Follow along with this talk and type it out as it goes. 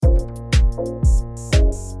Hey,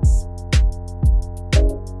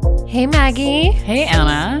 Maggie. Hey,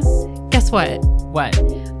 Anna. Guess what? What?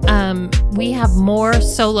 We have more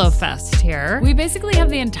Solo Fest here. We basically have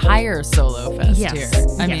the entire Solo Fest Yes, here.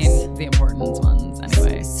 I yes. mean, the important ones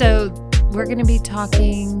anyway. So we're going to be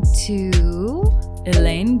talking to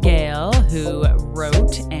Elaine Gale, who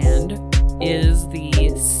wrote and is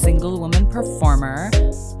the single woman performer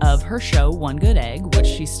of her show One Good Egg, which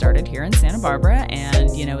she started here in Santa Barbara and,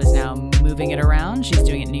 is now moving it around. She's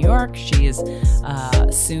doing it in New York. She's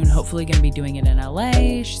soon hopefully going to be doing it in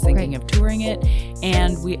LA. She's thinking of touring it.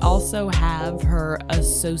 And we also have her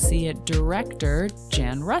associate director,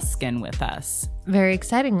 Jan Ruskin, with us. very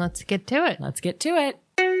exciting. Let's get to it. Let's get to it.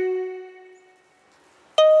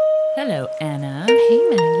 Hello, Anna. Hey,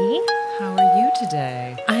 Maggie. How are you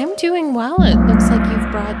today? I'm doing well. It looks like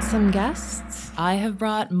you've brought some guests. I have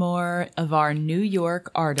brought more of our New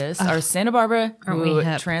York artists, our Santa Barbara Aren't we who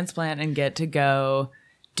hip? transplant and get to go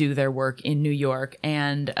do their work in New York.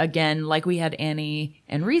 And again, like we had Annie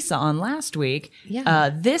and Risa on last week,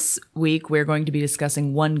 this week we're going to be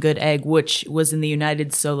discussing One Good Egg, which was in the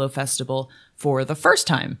United Solo Festival for the first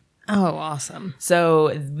time. Oh, awesome.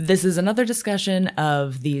 So this is another discussion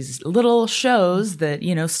of these little shows that,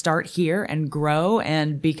 start here and grow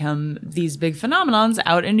and become these big phenomenons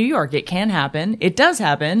out in New York. It can happen. It does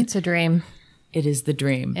happen. It's a dream. It is the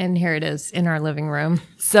dream. And here it is in our living room.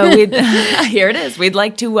 So here it is. We'd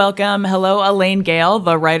like to welcome, hello, Elaine Gale,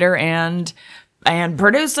 the writer and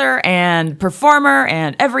producer and performer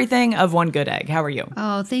and everything of One Good Egg. How are you?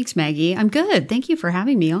 Oh, thanks, Maggie. I'm good. Thank you for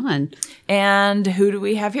having me on. And who do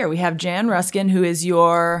we have here? We have Jan Ruskin, who is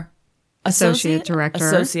your Associate director.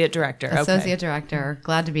 Associate director. Okay. Associate director.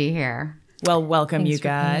 Glad to be here. Well, welcome, Thanks you for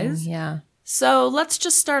coming. guys. Yeah. So let's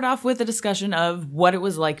just start off with a discussion of what it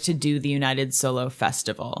was like to do the United Solo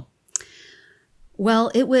Festival.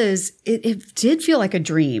 Well, it did feel like a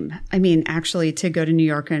dream. I mean, actually, to go to New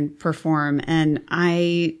York and perform. And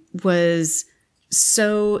I was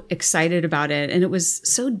so excited about it. And it was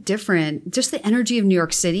so different. Just the energy of New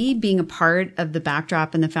York City being a part of the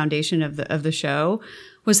backdrop and the foundation of the show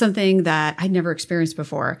was something that I'd never experienced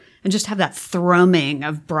before. And just have that thrumming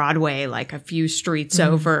of Broadway, like a few streets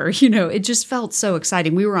over, it just felt so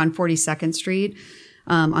exciting. We were on 42nd Street.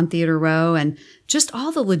 On Theater Row, and just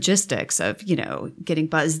all the logistics of, getting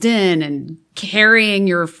buzzed in and carrying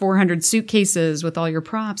your 400 suitcases with all your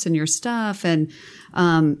props and your stuff. And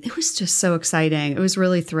it was just so exciting. It was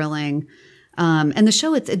really thrilling. And the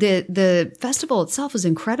show, the festival itself was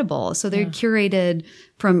incredible. So they curated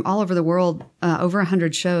from all over the world, over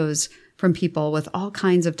 100 shows from people with all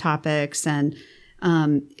kinds of topics. And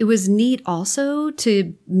it was neat also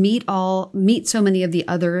to meet so many of the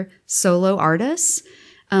other solo artists.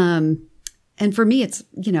 And for me, it's,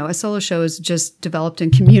 a solo show is just developed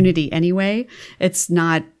in community anyway. It's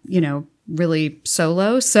not, really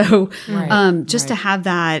solo. So, to have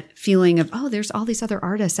that feeling of, there's all these other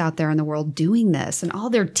artists out there in the world doing this and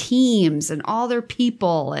all their teams and all their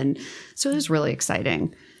people. And so it was really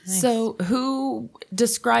exciting. Nice. So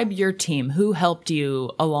describe your team? Who helped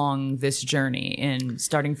you along this journey in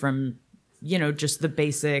starting from, just the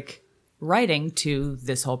basic writing to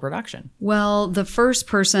this whole production? Well, the first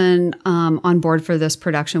person on board for this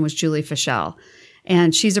production was Julie Fischel.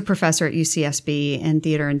 And she's a professor at UCSB in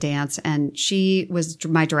theater and dance. And she was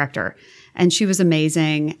my director. And she was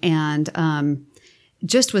amazing and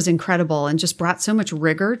just was incredible and just brought so much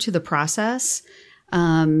rigor to the process.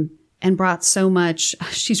 And brought so much,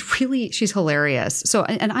 she's hilarious. So,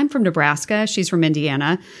 and I'm from Nebraska. She's from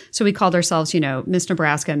Indiana. So we called ourselves, Miss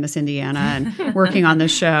Nebraska and Miss Indiana and working on the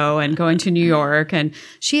show and going to New York. And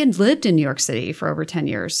she had lived in New York City for over 10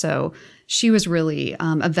 years. So she was really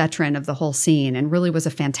a veteran of the whole scene and really was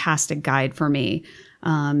a fantastic guide for me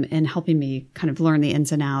in helping me kind of learn the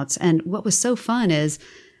ins and outs. And what was so fun is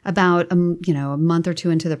about, a month or two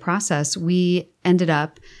into the process, we ended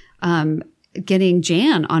up, getting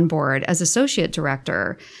Jan on board as associate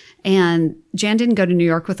director. And Jan didn't go to New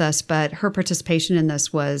York with us, but her participation in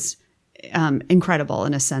this was incredible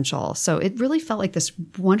and essential. So it really felt like this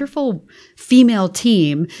wonderful female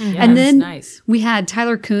team. And then we had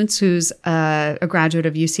Tyler Kuntz, who's a graduate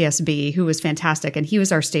of UCSB, who was fantastic. And he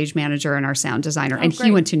was our stage manager and our sound designer. And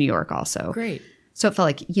he went to New York also. Great. So it felt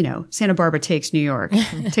like, Santa Barbara takes New York,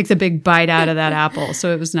 takes a big bite out of that apple.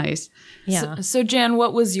 So it was nice. Yeah. So Jan,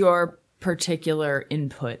 what was your particular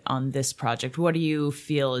input on this project? What do you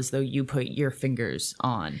feel as though you put your fingers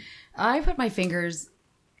on? I put my fingers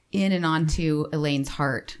in and onto Elaine's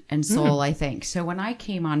heart and soul, I think. So when I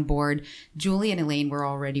came on board, Julie and Elaine were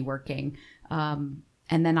already working. And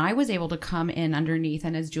And then I was able to come in underneath.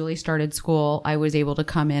 And as Julie started school, I was able to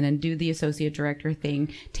come in and do the associate director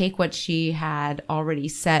thing, take what she had already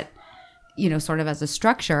set, sort of as a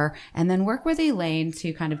structure, and then work with Elaine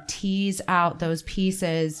to kind of tease out those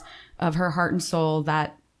pieces of her heart and soul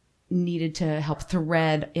that needed to help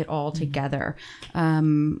thread it all together.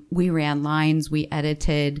 We ran lines, we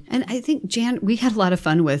edited. And I think, Jan, we had a lot of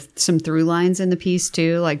fun with some through lines in the piece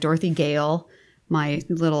too, like Dorothy Gale, my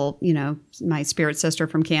little, my spirit sister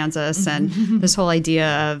from Kansas, and this whole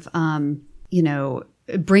idea of,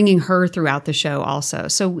 bringing her throughout the show also.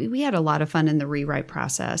 So we had a lot of fun in the rewrite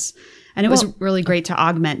process. And it was really great to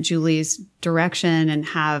augment Julie's direction and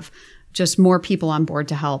have just more people on board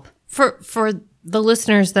to help. For the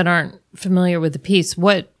listeners that aren't familiar with the piece,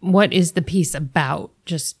 what is the piece about,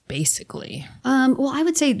 just basically? Well, I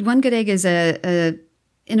would say One Good Egg is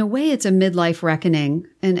in a way, it's a midlife reckoning.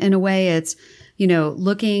 And in a way, it's,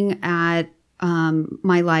 looking at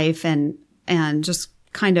my life and just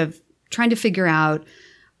kind of trying to figure out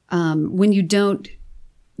when you don't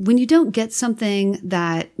get something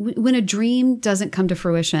that, when a dream doesn't come to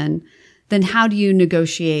fruition, then how do you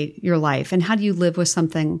negotiate your life? And how do you live with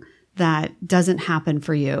something that doesn't happen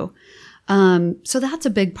for you? So that's a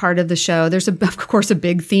big part of the show. There's, of course, a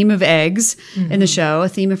big theme of eggs in the show, a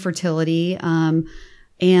theme of fertility.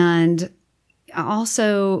 And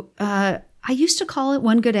also, I used to call it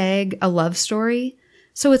One Good Egg a love story.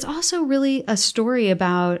 So it's also really a story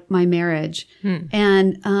about my marriage.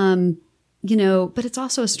 And, but it's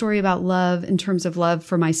also a story about love in terms of love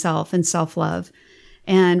for myself and self-love,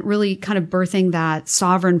 and really kind of birthing that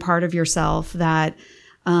sovereign part of yourself that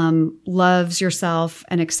loves yourself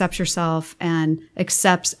and accepts yourself and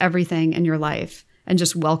accepts everything in your life and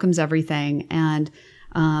just welcomes everything. And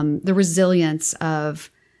the resilience of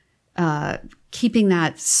keeping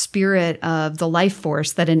that spirit of the life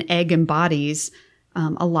force that an egg embodies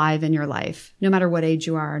alive in your life, no matter what age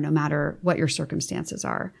you are, no matter what your circumstances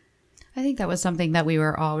are. I think that was something that we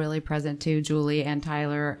were all really present to, Julie and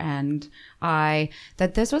Tyler and I,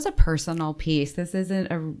 that this was a personal piece. This isn't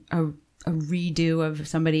a redo of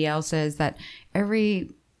somebody else's, that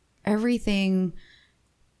everything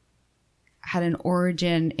had an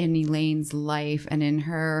origin in Elaine's life and in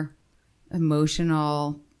her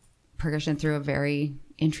emotional progression through a very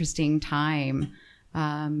interesting time.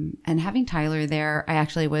 And having Tyler there, I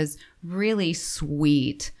actually was really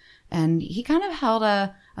sweet. And he kind of held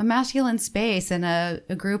a masculine space in a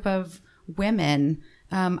group of women,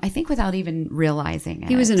 I think without even realizing it.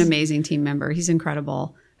 He was an amazing team member. He's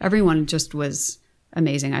incredible. Everyone just was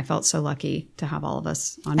amazing. I felt so lucky to have all of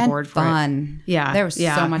us on board for fun. it. Yeah. There was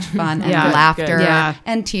so much fun and laughter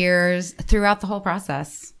and tears throughout the whole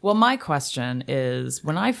process. Well, my question is,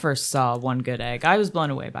 when I first saw One Good Egg, I was blown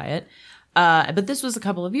away by it. But this was a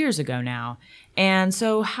couple of years ago now. And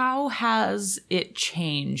so how has it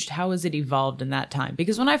changed? How has it evolved in that time?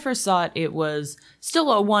 Because when I first saw it, it was still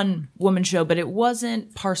a one-woman show, but it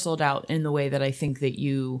wasn't parceled out in the way that I think that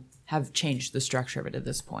you have changed the structure of it at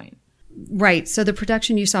this point. Right. So the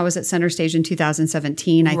production you saw was at Center Stage in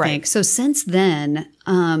 2017, I think. So since then,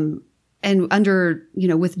 and under,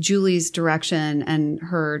 with Julie's direction and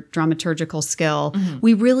her dramaturgical skill,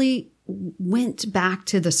 we really went back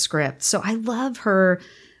to the script. So I love her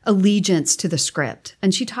allegiance to the script.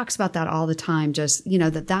 And she talks about that all the time, just,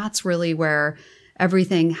 that's really where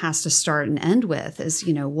everything has to start and end with is,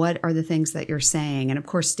 what are the things that you're saying? And of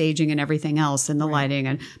course, staging and everything else and the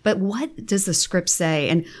lighting. But what does the script say?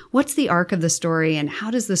 And what's the arc of the story? And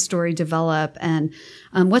how does the story develop? And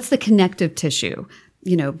what's the connective tissue,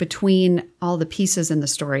 between all the pieces in the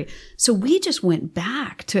story? So we just went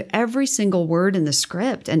back to every single word in the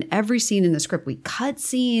script and every scene in the script. We cut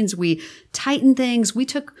scenes, we tightened things, we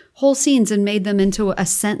took whole scenes and made them into a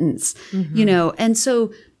sentence, and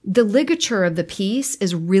so the ligature of the piece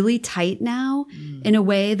is really tight now in a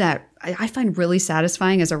way that I find really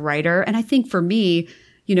satisfying as a writer. And I think for me,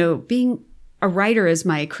 being a writer is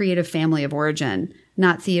my creative family of origin,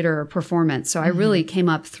 not theater or performance. So I really came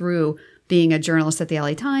up through being a journalist at the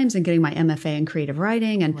LA Times and getting my MFA in creative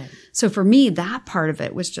writing. And so for me, that part of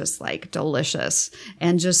it was just like delicious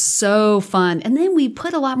and just so fun. And then we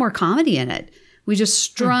put a lot more comedy in it. We just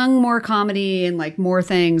strung more comedy and like more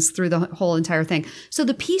things through the whole entire thing. So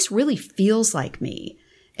the piece really feels like me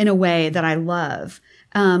in a way that I love.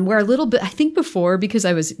 Where a little bit, I think before, because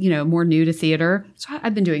I was, more new to theater. So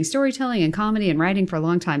I've been doing storytelling and comedy and writing for a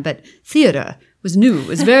long time, but theater was new. It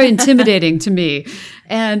was very intimidating to me.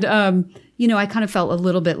 And, I kind of felt a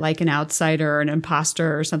little bit like an outsider, an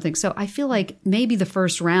imposter or something. So I feel like maybe the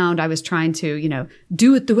first round I was trying to,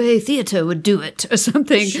 do it the way theater would do it or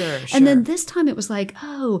something. Sure. And then this time it was like,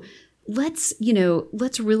 oh, let's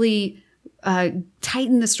really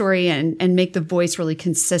tighten the story and make the voice really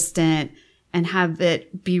consistent and have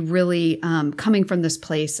it be really coming from this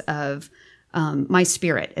place of my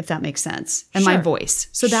spirit, if that makes sense, and my voice.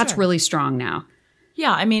 So that's really strong now.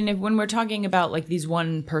 Yeah, I mean, when we're talking about like these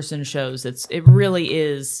one-person shows, it really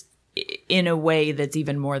is in a way that's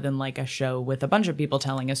even more than like a show with a bunch of people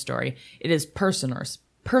telling a story. It is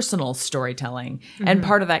personal storytelling. And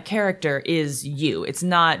part of that character is you. It's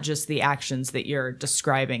not just the actions that you're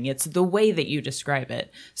describing. It's the way that you describe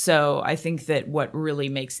it. So I think that what really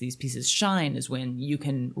makes these pieces shine is when you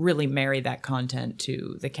can really marry that content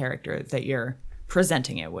to the character that you're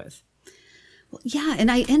presenting it with. Yeah, and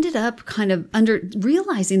I ended up kind of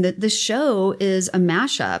realizing that the show is a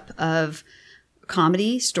mashup of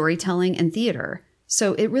comedy, storytelling, and theater.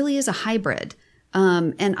 So it really is a hybrid.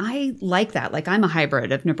 And I like that. Like, I'm a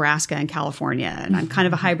hybrid of Nebraska and California, and I'm kind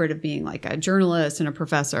of a hybrid of being like a journalist and a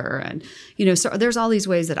professor. And, so there's all these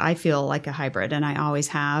ways that I feel like a hybrid, and I always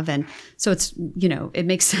have. And so it's, it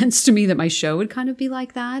makes sense to me that my show would kind of be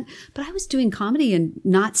like that. But I was doing comedy and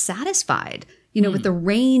not satisfied, with the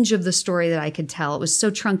range of the story that I could tell. It was so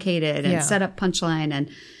truncated and set up punchline and,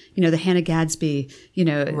 the Hannah Gadsby,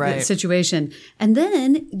 situation. And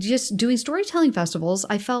then just doing storytelling festivals,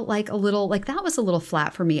 I felt like that was a little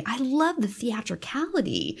flat for me. I love the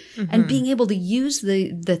theatricality and being able to use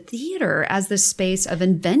the theater as this space of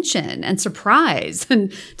invention and surprise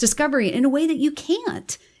and discovery in a way that you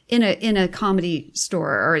can't in a comedy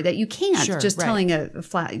store, or that you can't telling a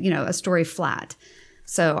flat, a story flat.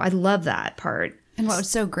 So I love that part. And what was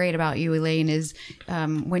so great about you, Elaine, is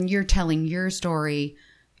when you're telling your story,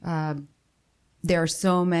 there are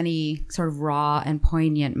so many sort of raw and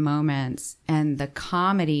poignant moments, and the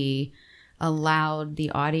comedy allowed the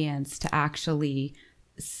audience to actually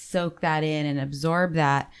soak that in and absorb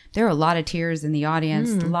that. There are a lot of tears in the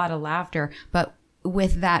audience, a lot of laughter, but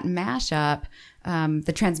with that mashup,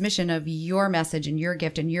 the transmission of your message and your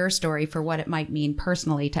gift and your story for what it might mean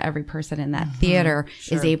personally to every person in that theater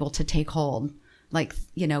is able to take hold. Like,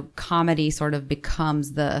 comedy sort of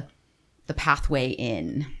becomes the pathway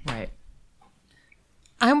in. Right.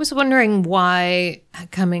 I was wondering why,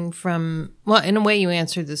 coming from, well, in a way you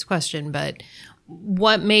answered this question, but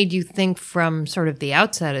what made you think from sort of the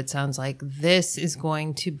outset, it sounds like this is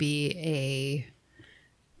going to be a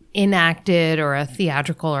enacted or a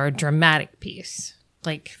theatrical or a dramatic piece?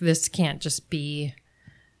 Like, this can't just be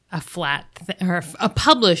a flat or a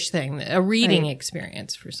published thing, a reading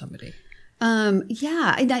experience for somebody.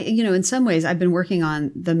 Yeah. In some ways I've been working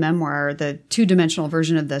on the memoir, the 2-dimensional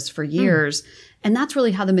version of this for years. And that's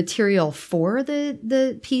really how the material for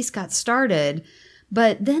the piece got started.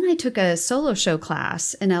 But then I took a solo show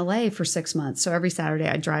class in LA for 6 months. So every Saturday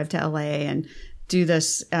I'd drive to LA and do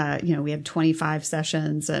this. We had 25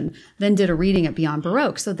 sessions, and then did a reading at Beyond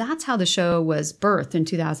Baroque. So that's how the show was birthed in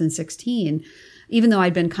 2016, even though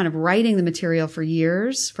I'd been kind of writing the material for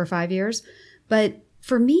 5 years. But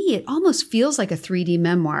for me, it almost feels like a 3D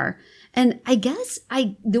memoir. And I guess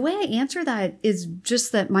the way I answer that is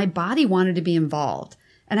just that my body wanted to be involved.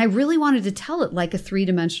 And I really wanted to tell it like a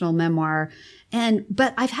 3-dimensional memoir.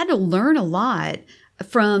 But I've had to learn a lot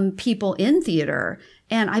from people in theater.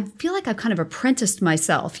 And I feel like I've kind of apprenticed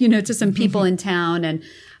myself, to some people in town. And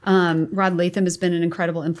Rod Latham has been an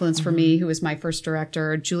incredible influence for me, who was my first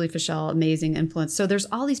director. Julie Fischel, amazing influence. So there's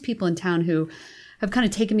all these people in town who have kind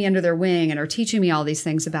of taken me under their wing and are teaching me all these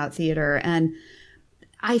things about theater. And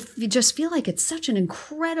I just feel like it's such an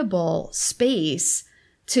incredible space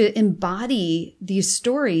to embody these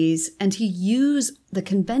stories and to use the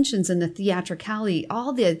conventions and the theatricality,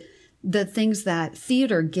 all the things that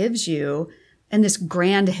theater gives you, and this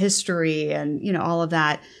grand history and, all of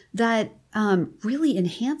that really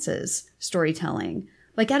enhances storytelling.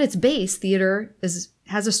 Like, at its base, theater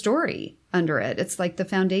has a story under it. It's like the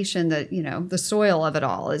foundation that, the soil of it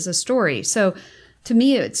all is a story. So to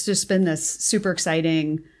me, it's just been this super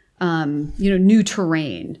exciting, new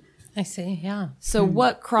terrain. I see. Yeah. So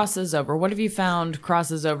what crosses over? What have you found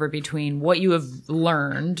crosses over between what you have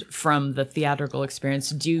learned from the theatrical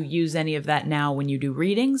experience? Do you use any of that now when you do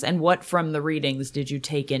readings? And what from the readings did you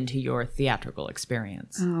take into your theatrical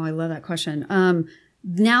experience? Oh, I love that question.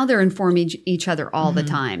 Now they're informing each other all the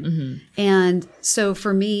time. And so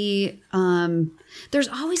for me, there's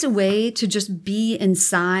always a way to just be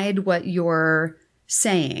inside what you're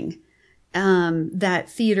saying, that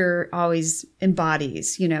theater always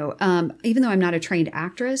embodies, even though I'm not a trained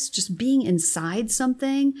actress, just being inside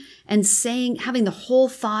something and having the whole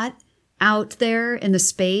thought out there in the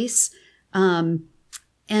space, and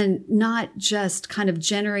not just kind of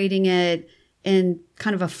generating it in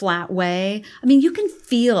kind of a flat way. I mean, you can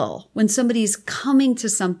feel when somebody's coming to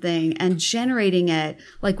something and generating it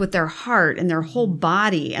like with their heart and their whole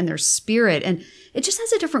body and their spirit. And it just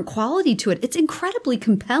has a different quality to it. It's incredibly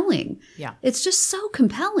compelling. Yeah. It's just so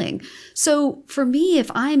compelling. So for me,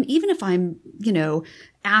 even if I'm,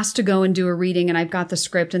 asked to go and do a reading and I've got the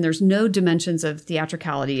script and there's no dimensions of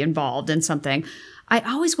theatricality involved in something, I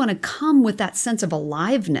always want to come with that sense of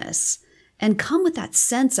aliveness and come with that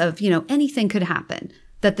sense of, anything could happen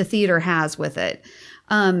that the theater has with it.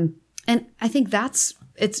 And I think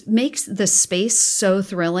it makes the space so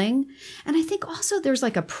thrilling. And I think also there's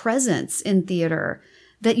like a presence in theater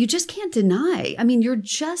that you just can't deny. I mean,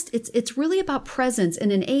 it's really about presence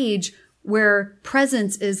in an age where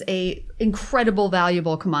presence is a incredible,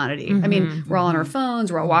 valuable commodity. I mean, we're all on our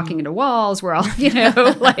phones, we're all walking into walls, we're all,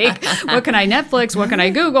 like, what can I Netflix? What can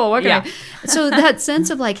I Google? What can I? So that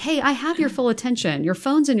sense of like, hey, I have your full attention. Your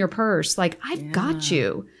phone's in your purse. Like, I've got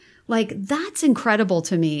you. Like, that's incredible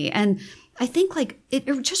to me. And I think like, it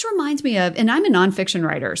just reminds me of, and I'm a nonfiction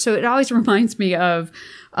writer, so it always reminds me of,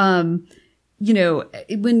 when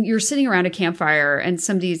you're sitting around a campfire and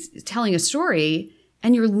somebody's telling a story,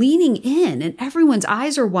 and you're leaning in and everyone's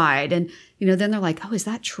eyes are wide. And, then they're like, oh, is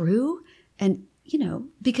that true? And,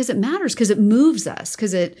 because it matters, because it moves us,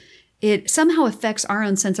 because it somehow affects our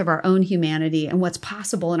own sense of our own humanity and what's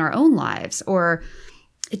possible in our own lives. Or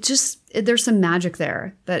there's some magic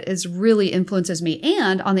there that really influences me.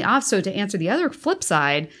 And on the offset, to answer the other flip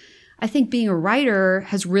side, I think being a writer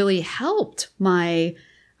has really helped my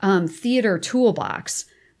theater toolbox,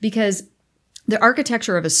 because the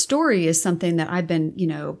architecture of a story is something that I've been,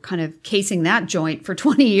 kind of casing that joint for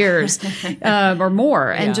 20 years or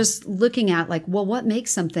more. And just looking at like, well, what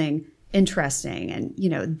makes something interesting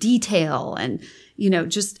and, detail and,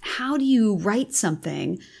 just how do you write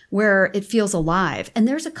something where it feels alive? And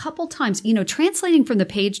there's a couple times, translating from the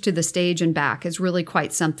page to the stage and back is really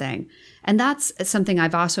quite something. And that's something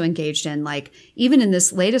I've also engaged in. Like, even in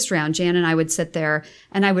this latest round, Jan and I would sit there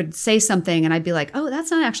and I would say something and I'd be like, oh,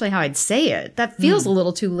 that's not actually how I'd say it. That feels a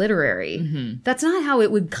little too literary. Mm-hmm. That's not how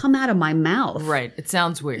it would come out of my mouth. Right. It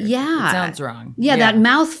sounds weird. Yeah. It sounds wrong. Yeah. That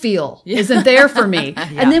mouth feel isn't there for me.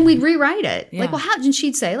 And then we'd rewrite it. Like, well, and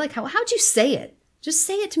she'd say, like, how'd you say it? Just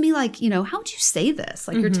say it to me like, how'd you say this?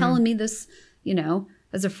 Like, you're telling me this,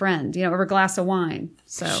 as a friend, over a glass of wine.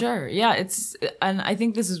 So sure. Yeah. And I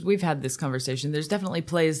think we've had this conversation. There's definitely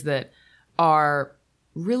plays that are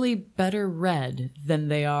really better read than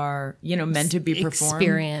they are, meant to be performed.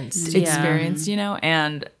 Experienced,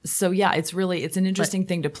 And so, it's an interesting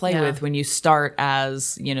thing to play with when you start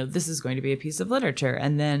as, this is going to be a piece of literature,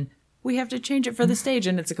 and then we have to change it for the stage,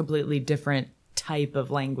 and it's a completely different type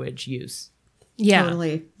of language use. Yeah.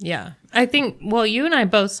 Totally. Yeah. I think, you and I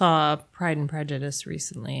both saw Pride and Prejudice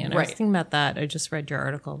recently, and I was thinking about that. I just read your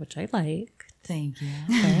article, which I like. Thank you.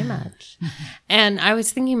 Very much. And I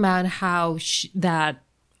was thinking about how that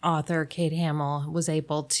author, Kate Hamill, was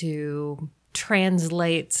able to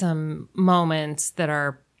translate some moments that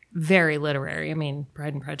are very literary. I mean,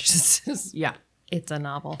 Pride and Prejudice is... Yeah. It's a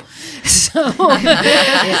novel. So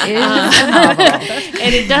it is a novel.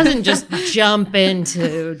 And it doesn't just jump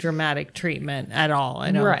into dramatic treatment at all,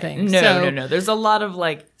 I don't think. No. There's a lot of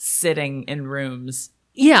like sitting in rooms.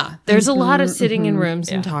 Yeah, there's a lot of sitting in rooms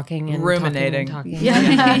and talking and ruminating. Talking.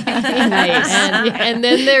 Nice. And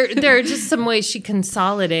then there are just some ways she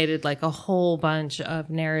consolidated like a whole bunch of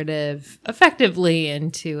narrative effectively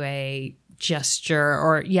into a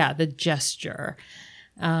gesture the gesture.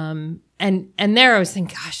 And there I was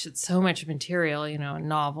thinking, gosh, it's so much material, a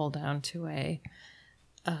novel down to a,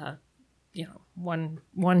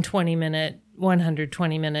 120 minute,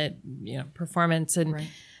 performance.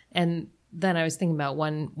 And then I was thinking about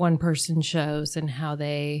one person shows and how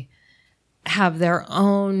they have their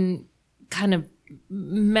own kind of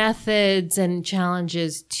methods and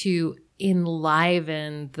challenges to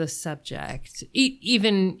enliven the subject,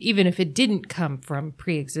 even if it didn't come from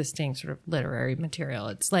pre-existing sort of literary material.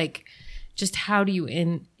 It's like, just how do you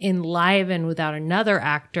enliven without another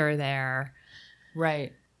actor there?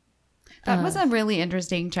 Right. That was a really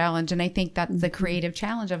interesting challenge. And I think that's the creative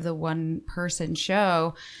challenge of the one person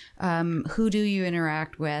show. Who do you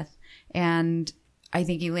interact with? And I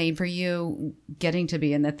think, Elaine, for you getting to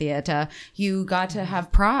be in the theater, you got to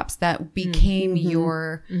have props that became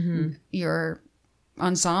your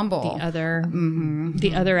ensemble.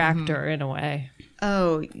 The other actor in a way.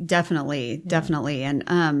 Oh, definitely.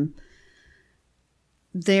 And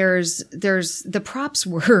there's the props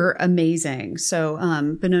were amazing. So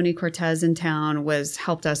Benoni Cortez in town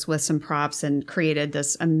helped us with some props and created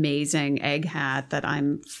this amazing egg hat that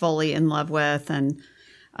I'm fully in love with. And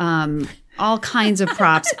all kinds of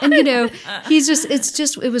props. And,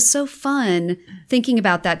 it was so fun thinking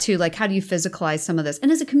about that too. Like, how do you physicalize some of this?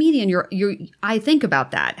 And as a comedian, I think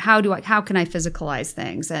about that. How can I physicalize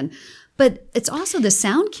things? But it's also the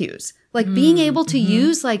sound cues, like being able to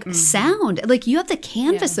use sound, like you have the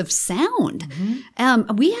canvas of sound.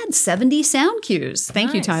 We had 70 sound cues.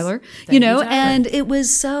 Thank you, Tyler. And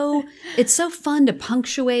it's so fun to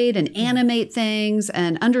punctuate and animate things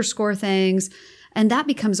and underscore things. And that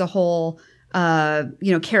becomes a whole,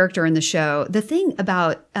 character in the show. The thing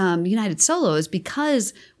about United Solo is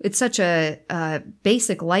because it's such a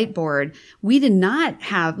basic light board, we did not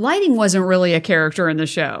have, lighting wasn't really a character in the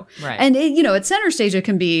show. Right. And, at Center Stage, it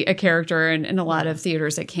can be a character, and in a lot of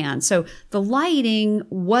theaters it can. So the lighting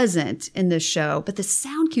wasn't in this show, but the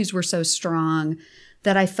sound cues were so strong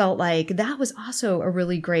that I felt like that was also a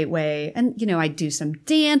really great way. And, I do some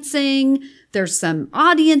dancing. There's some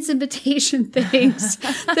audience invitation things.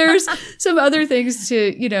 There's some other things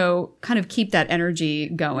to, kind of keep that energy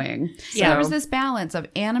going. So there's this balance of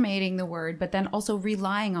animating the word, but then also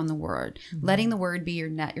relying on the word, letting the word be your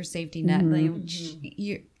net, your safety net.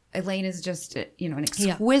 Elaine is just, an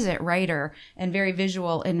exquisite writer and very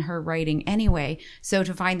visual in her writing anyway. So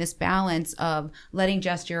to find this balance of letting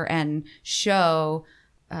gesture and show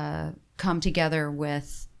come together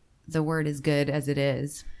with the word as good as it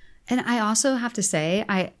is. And I also have to say,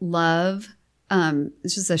 I love,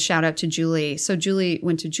 this is a shout out to Julie. So Julie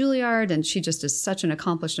went to Juilliard, and she just is such an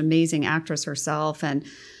accomplished, amazing actress herself. And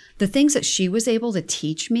the things that she was able to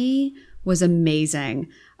teach me was amazing.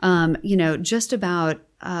 Just about,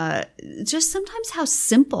 just sometimes how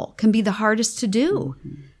simple can be the hardest to do.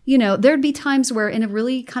 There'd be times where in a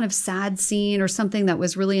really kind of sad scene or something that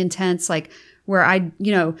was really intense, like where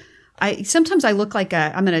sometimes I look like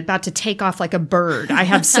I'm about to take off like a bird. I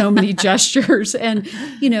have so many gestures. And,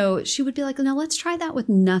 she would be like, no, let's try that with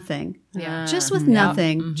nothing. Yeah. Just with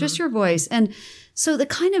nothing, just your voice. And so the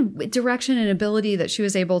kind of direction and ability that she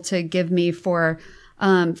was able to give me for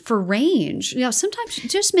range, sometimes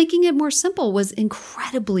just making it more simple was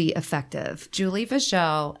incredibly effective. Julie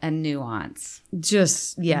Fischel and nuance.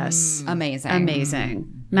 Just, yes.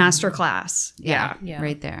 Amazing. Masterclass. Yeah.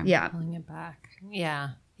 Right there. Yeah. Pulling it back.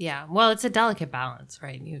 Yeah. Yeah. Well, it's a delicate balance,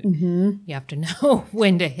 right? You have to know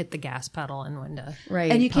when to hit the gas pedal and when to.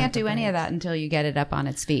 Right. And you can't do any of that until you get it up on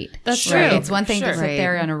its feet. That's true. Right? It's one thing to sit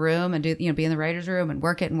there in a room and do, be in the writer's room and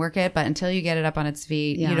work it. But until you get it up on its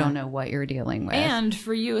feet, you don't know what you're dealing with. And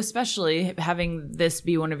for you, especially having this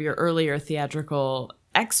be one of your earlier theatrical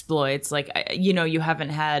exploits, like, you haven't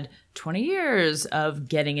had 20 years of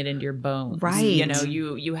getting it into your bones. Right.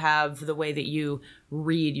 You have the way that you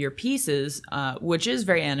read your pieces, which is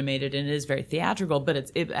very animated and is very theatrical,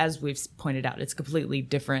 but as we've pointed out, it's completely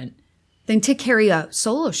different than to carry a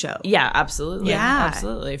solo show. Yeah, absolutely. Yeah.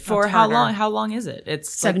 Absolutely. For how long? How long is it?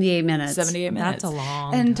 It's 78 minutes. 78 minutes. That's a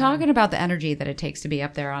long And time. talking about the energy that it takes to be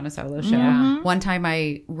up there on a solo show. One time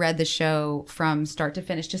I read the show from start to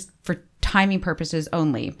finish just for timing purposes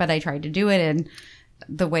only, but I tried to do it in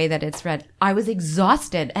the way that it's read. I was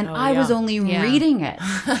exhausted, and I was only reading it.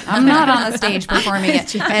 I'm not on the stage performing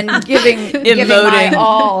it and giving my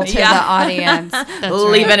all to the audience.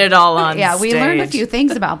 Leaving it all on we stage. learned a few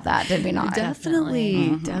things about that, did we not?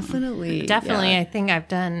 Definitely. Definitely. I think I've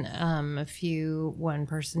done a few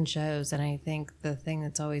one-person shows, and I think the thing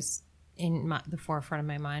that's always in the forefront of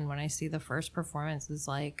my mind when I see the first performance is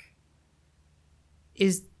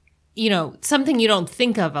something you don't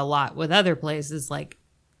think of a lot with other plays, like,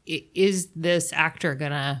 is this actor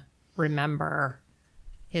gonna remember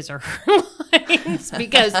his or her lines?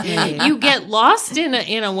 Because you get lost in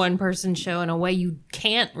a one-person show in a way you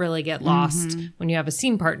can't really get lost when you have a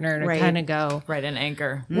scene partner to kind of go, right, an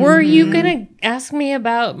anchor. Were you gonna ask me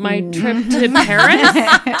about my trip to Paris?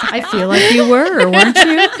 I feel like you were, weren't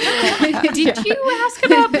you? Did you ask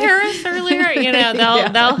about Paris earlier?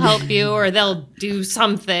 They'll help you, or they'll do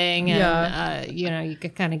something, and you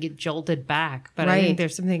could kind of get jolted back. But I think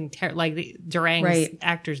there's something like Durang's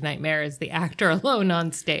actor's nightmare is the actor alone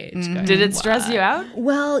on stage. Going, Did it stress you out?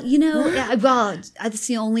 Well, that's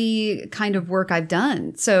the only kind of work I've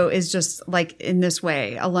done. So it's just like in this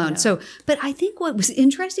way alone. So, but I think what was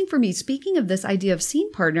interesting for me, speaking of this idea of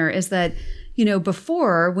scene partner, is that,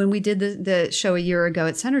 before when we did the show a year ago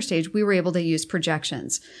at Center Stage, we were able to use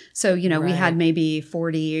projections. So, we had maybe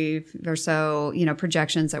 40 or so,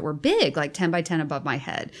 projections that were big, like 10 by 10 above my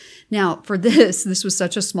head. Now for this was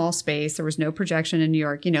such a small space. There was no projection in New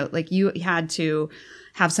York, like you had to,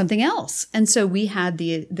 have something else. And so we had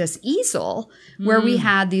this easel where we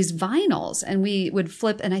had these vinyls and we would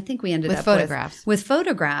flip. And I think we ended With up photographs. with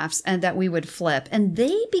photographs and that we would flip. And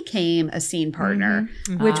they became a scene partner,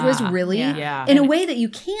 which was really Yeah. in a way that you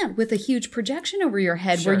can't with a huge projection over your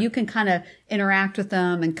head Sure. where you can kind of interact with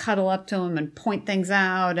them and cuddle up to them and point things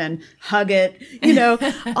out and hug it,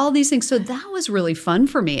 all these things. So that was really fun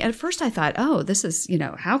for me. At first I thought, oh, this is,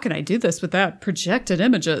 how can I do this without projected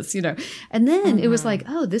images, And then it was like,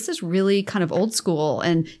 oh, this is really kind of old school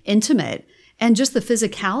and intimate. And just the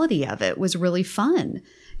physicality of it was really fun.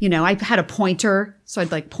 I had a pointer, so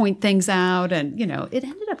I'd like point things out and, it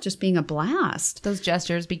ended up just being a blast. Those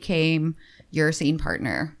gestures became your scene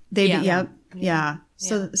partner. Yeah.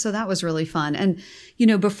 So that was really fun. And,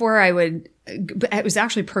 before it was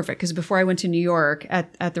actually perfect because before I went to New York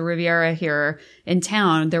at the Riviera here in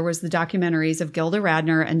town, there was the documentaries of Gilda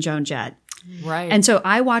Radner and Joan Jett. Right. And so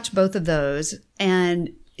I watched both of those and,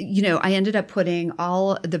 I ended up putting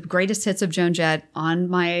all the greatest hits of Joan Jett on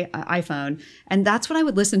my iPhone. And that's what I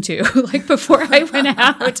would listen to like before I went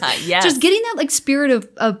out. Yes. Just getting that like spirit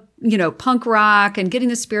of punk rock and getting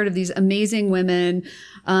the spirit of these amazing women.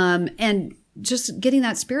 And just getting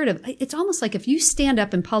that spirit of, it's almost like if you stand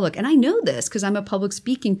up in public, and I know this because I'm a public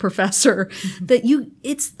speaking professor, that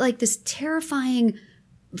it's like this terrifying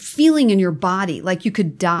feeling in your body, like you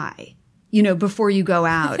could die, before you go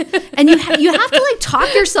out. And you have to like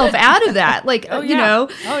talk yourself out of that. Like, Oh, yeah.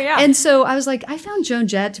 And so I was like, I found Joan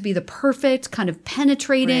Jett to be the perfect kind of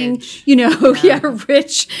penetrating, Rich.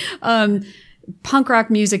 rich, punk rock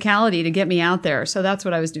musicality to get me out there. So that's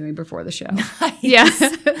what I was doing before the show. Yeah.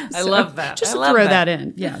 I love that. Just I love throw that. that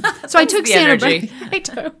in. Yeah. So I took the Santa energy.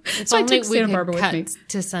 Barbara. If So I only took we Santa could Barbara with cut me.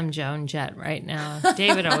 to some Joan Jett right now.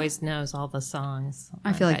 David always knows all the songs.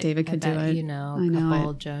 I feel like bet- David could I do bet it. You know I a know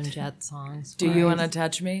couple it. Joan Jett songs. Do for you us. want to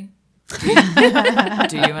touch me? Do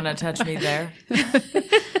you want to touch me there?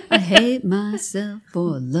 I hate myself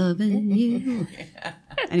for loving you.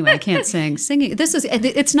 Anyway, I can't sing. Singing.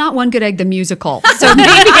 It's not One Good Egg the musical. So maybe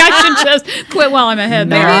I should just quit while I'm ahead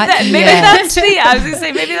there. Not Maybe yet. that's I was going to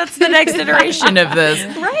say, maybe that's the next iteration of this.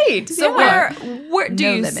 Right. So yeah. where do No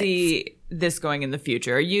you limits. see this going in the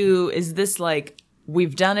future? Is this like,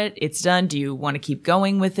 we've done it, it's done? Do you want to keep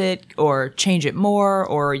going with it or change it more?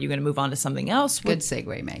 Or are you going to move on to something else? Good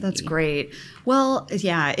segue, Maggie. That's great. Well,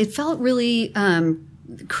 yeah, it felt really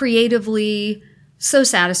creatively so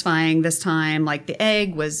satisfying this time. Like the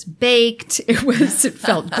egg was baked. It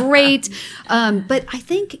felt great. But I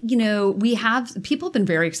think, people have been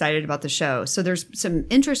very excited about the show. So there's some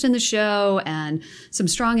interest in the show and some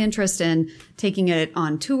strong interest in taking it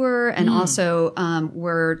on tour. And also,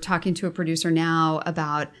 we're talking to a producer now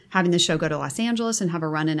about having the show go to Los Angeles and have a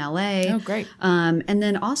run in LA. Oh, great. And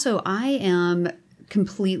then also I am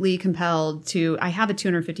completely compelled I have a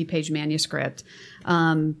 250-page manuscript,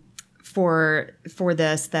 for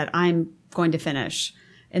this that I'm going to finish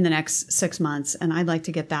in the next 6 months. And I'd like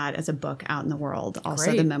to get that as a book out in the world, also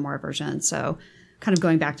Great. the memoir version. So kind of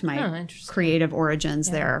going back to my interesting. creative origins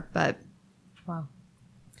there. But Wow.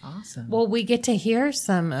 Awesome. Well, we get to hear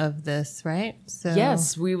some of this, right? So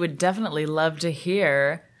Yes, we would definitely love to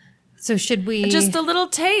hear So should we just a little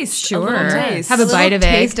taste. Sure. A little taste. have a bite of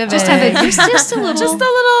taste egg. of Just egg. have just a little.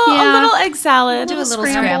 a Yeah. little egg salad. do a little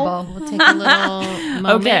scramble. scramble? We'll take a little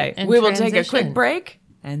moment. Okay, and we will take a transition. quick break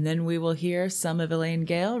and then we will hear some of Elaine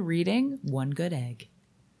Gale reading One Good Egg.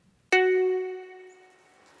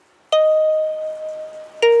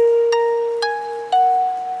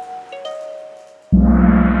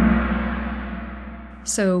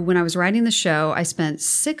 So when I was writing the show, I spent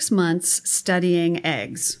 6 months studying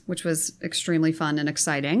eggs, which was extremely fun and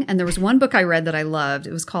exciting. And there was one book I read that I loved.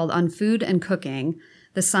 It was called On Food and Cooking,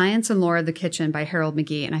 The Science and Lore of the Kitchen by Harold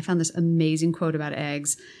McGee. And I found this amazing quote about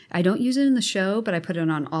eggs. I don't use it in the show, but I put it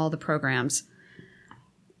on all the programs.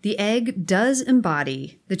 The egg does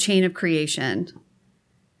embody the chain of creation,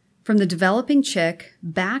 from the developing chick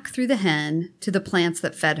back through the hen to the plants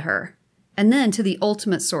that fed her, and then to the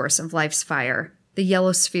ultimate source of life's fire, the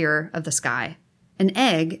yellow sphere of the sky. An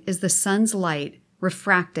egg is the sun's light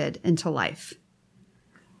refracted into life.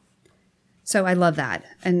 So I love that.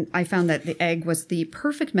 And I found that the egg was the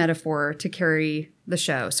perfect metaphor to carry the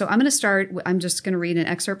show. So I'm just going to read an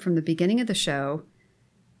excerpt from the beginning of the show,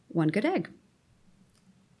 One Good Egg.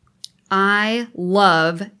 I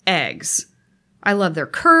love eggs. I love their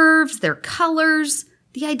curves, their colors,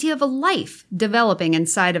 the idea of a life developing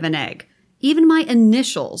inside of an egg. Even my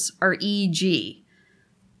initials are EG.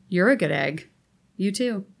 You're a good egg. You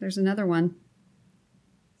too. There's another one.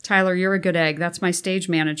 Tyler, you're a good egg. That's my stage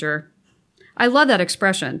manager. I love that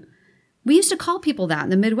expression. We used to call people that in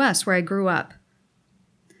the Midwest where I grew up.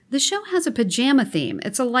 The show has a pajama theme.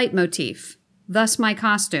 It's a leitmotif, thus my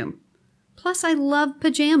costume. Plus, I love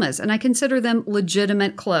pajamas, and I consider them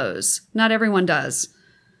legitimate clothes. Not everyone does.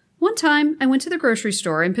 One time, I went to the grocery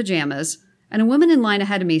store in pajamas, and a woman in line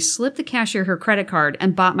ahead of me slipped the cashier her credit card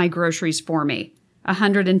and bought my groceries for me,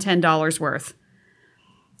 $110 worth.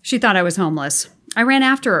 She thought I was homeless. I ran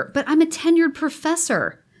after her, but I'm a tenured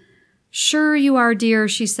professor. Sure you are, dear,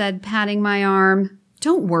 she said, patting my arm.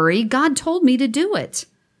 Don't worry, God told me to do it.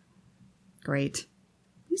 Great.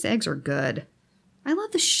 These eggs are good. I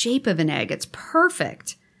love the shape of an egg. It's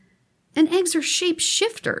perfect. And eggs are shape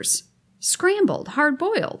shifters. Scrambled,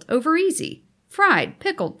 hard-boiled, over easy, fried,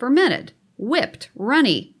 pickled, fermented, whipped,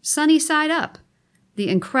 runny, sunny side up. The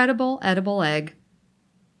incredible edible egg.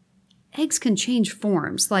 Eggs can change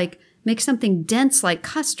forms, like make something dense like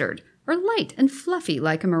custard, or light and fluffy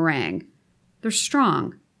like a meringue. They're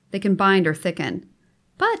strong. They can bind or thicken.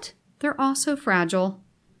 But they're also fragile.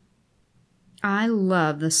 I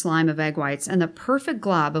love the slime of egg whites and the perfect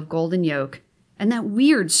glob of golden yolk and that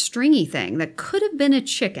weird stringy thing that could have been a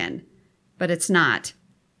chicken, but it's not.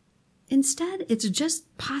 Instead, it's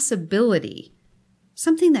just possibility.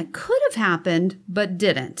 Something that could have happened, but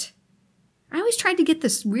didn't. I always tried to get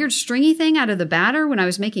this weird stringy thing out of the batter when I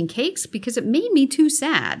was making cakes because it made me too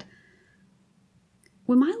sad.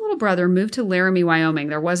 When my little brother moved to Laramie, Wyoming,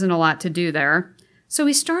 there wasn't a lot to do there, so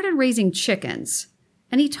he started raising chickens.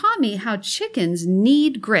 And he taught me how chickens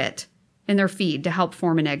need grit in their feed to help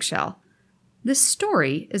form an eggshell. This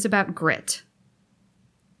story is about grit.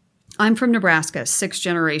 I'm from Nebraska, 6th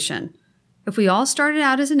generation. If we all started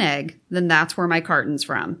out as an egg, then that's where my carton's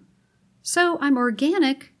from. So I'm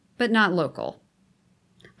organic, but not local.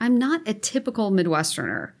 I'm not a typical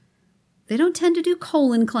Midwesterner. They don't tend to do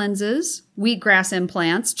colon cleanses, wheatgrass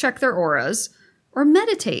implants, check their auras, or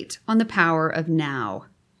meditate on the power of now.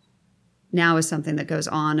 Now is something that goes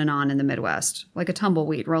on in the Midwest, like a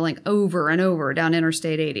tumbleweed rolling over and over down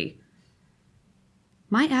Interstate 80.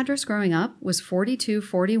 My address growing up was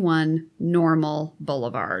 4241 Normal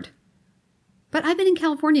Boulevard. But I've been in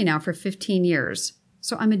California now for 15 years,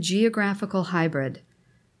 so I'm a geographical hybrid.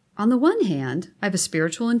 On the one hand, I have a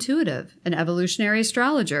spiritual intuitive, an evolutionary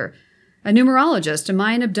astrologer, a numerologist, a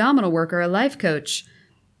Mayan abdominal worker, a life coach.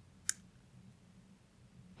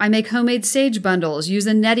 I make homemade sage bundles, use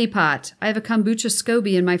a neti pot. I have a kombucha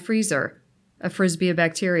SCOBY in my freezer, a frisbee of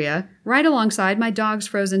bacteria, right alongside my dog's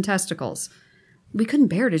frozen testicles. We couldn't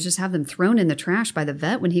bear to just have them thrown in the trash by the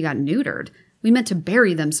vet when he got neutered. We meant to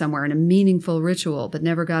bury them somewhere in a meaningful ritual, but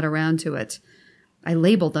never got around to it. I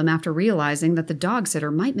labeled them after realizing that the dog sitter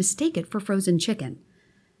might mistake it for frozen chicken.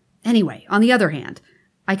 Anyway, on the other hand,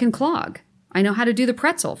 I can clog. I know how to do the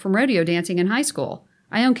pretzel from rodeo dancing in high school.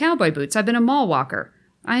 I own cowboy boots. I've been a mall walker.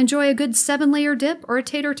 I enjoy a good 7-layer dip or a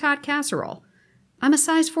tater tot casserole. I'm a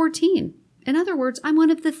size 14. In other words, I'm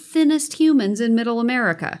one of the thinnest humans in Middle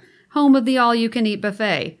America, home of the all-you-can-eat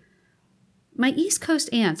buffet. My East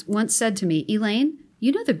Coast aunts once said to me, Elaine,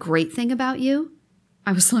 you know the great thing about you?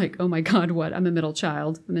 I was like, oh my God, what? I'm a middle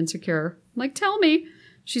child. I'm insecure. I'm like, tell me.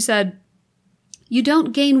 She said, you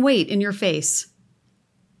don't gain weight in your face.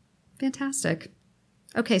 Fantastic.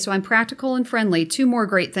 Okay, so I'm practical and friendly. 2 more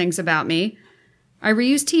great things about me. I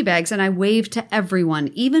reuse tea bags and I wave to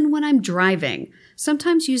everyone, even when I'm driving,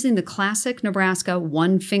 sometimes using the classic Nebraska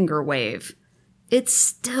one-finger wave. It's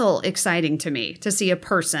still exciting to me to see a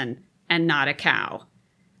person and not a cow.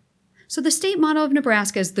 So the state motto of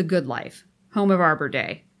Nebraska is the good life, home of Arbor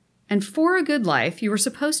Day. And for a good life, you were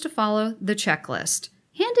supposed to follow the checklist,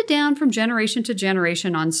 handed down from generation to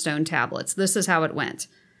generation on stone tablets. This is how it went.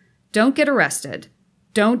 Don't get arrested.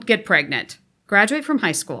 Don't get pregnant. Graduate from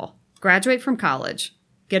high school. Graduate from college,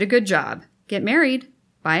 get a good job, get married,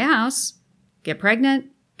 buy a house, get pregnant,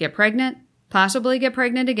 possibly get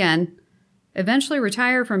pregnant again, eventually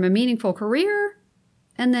retire from a meaningful career,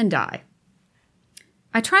 and then die.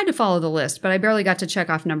 I tried to follow the list, but I barely got to check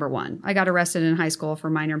off number 1. I got arrested in high school for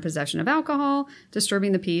minor possession of alcohol,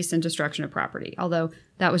 disturbing the peace, and destruction of property, although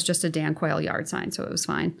that was just a Dan Quayle yard sign, so it was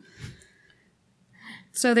fine.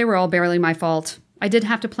 So they were all barely my fault. I did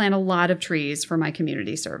have to plant a lot of trees for my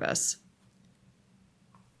community service.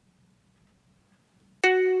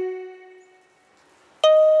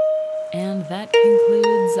 And that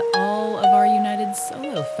concludes all of our United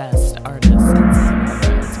Solo Fest artists.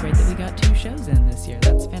 It's great that we got 2 shows in this year.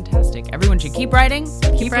 That's fantastic. Everyone should keep writing,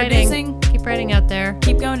 keep writing, producing, keep writing out there.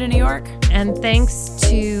 Keep going to New York. And thanks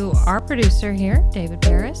to our producer here, David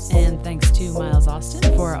Paris. And thanks to Miles Austin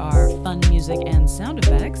for our fun music and sound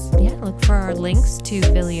effects. Yeah, look for our links to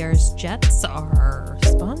Villiers Jets, our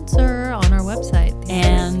sponsor, on our website.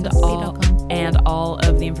 And And all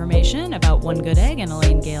of the information about One Good Egg and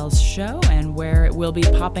Elaine Gale's show and where it will be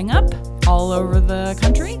popping up all over the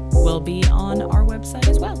country will be on our website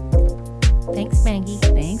as well. Thanks, Maggie.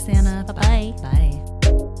 Thanks, Anna. Bye-bye. Bye.